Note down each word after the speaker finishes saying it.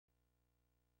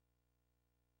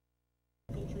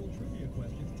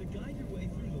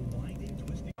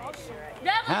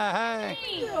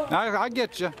Hey, I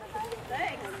get you.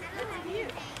 Thanks. That's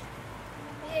cute.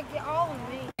 Yeah, get all of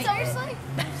me. Seriously?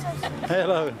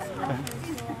 Hello. Put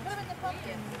in the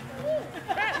pumpkin.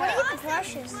 What do you get the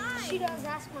brushes? She does.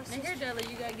 That's my sister. Here, Dudley,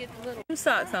 you gotta get the little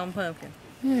socks on pumpkin.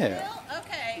 Yeah.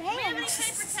 Okay. Do we have any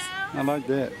paper towels? I like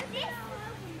that.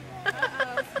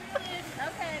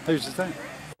 Okay. Who's the thing?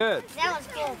 Good. That was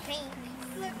full of pink.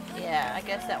 Yeah, I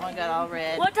guess that one got all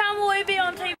red. What time will we be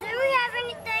on TV? Do we have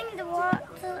anything to wash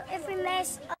if we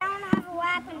mess? I don't have a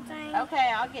wiping thing.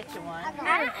 Okay, I'll get you one.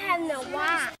 I don't have no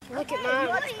wipe. Look at mine.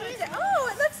 Oh,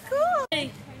 it looks cool.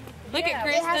 Look at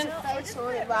Kristen.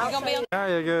 You're gonna be on.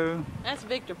 There you go. That's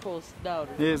Victor Pool's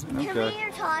daughter. Yes, Come okay.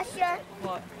 here, Tasha.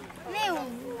 What? No.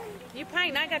 You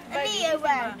paint. I got the baby. Me over. I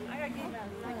gotta get you.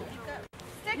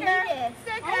 Sticker.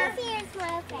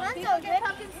 Let's go get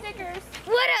pumpkin stickers.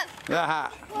 What up? Yeah.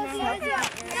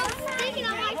 Sticking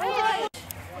on my foot.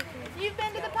 You've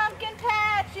been to the pumpkin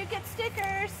patch. You get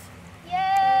stickers.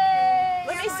 Yay!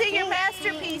 Let me see your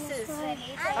masterpieces.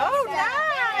 Oh,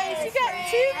 nice. You got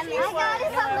two cute I got it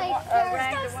on my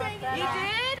first. You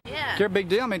did? Yeah. Care big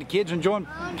deal. I mean, the kids are enjoying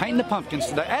painting the pumpkins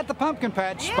today at the pumpkin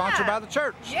patch, sponsored by the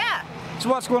church. Yeah. So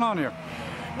what's going on here?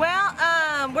 Well,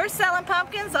 we're selling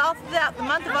pumpkins all throughout the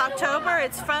month of October.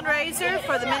 It's a fundraiser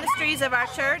for the ministries of our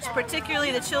church,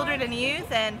 particularly the children and youth.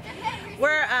 And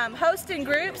we're hosting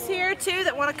groups here too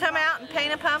that want to come out and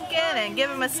paint a pumpkin and give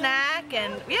them a snack,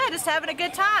 and yeah, just having a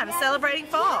good time celebrating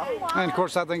fall. And of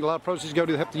course, I think a lot of proceeds go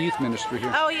to help the youth ministry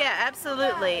here. Oh yeah,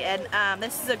 absolutely. And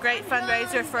this is a great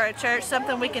fundraiser for our church,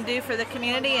 something we can do for the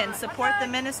community and support the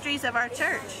ministries of our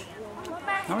church.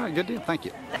 All right, good deal. Thank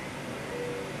you.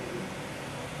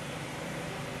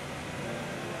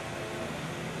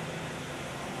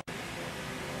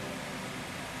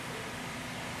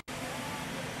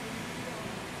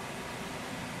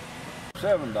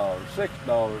 $7,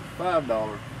 $6,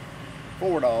 $5,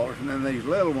 $4, and then these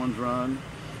little ones run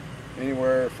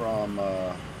anywhere from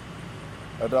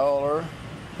 $1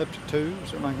 Up to 2,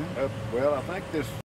 something like that. up. Well, I think this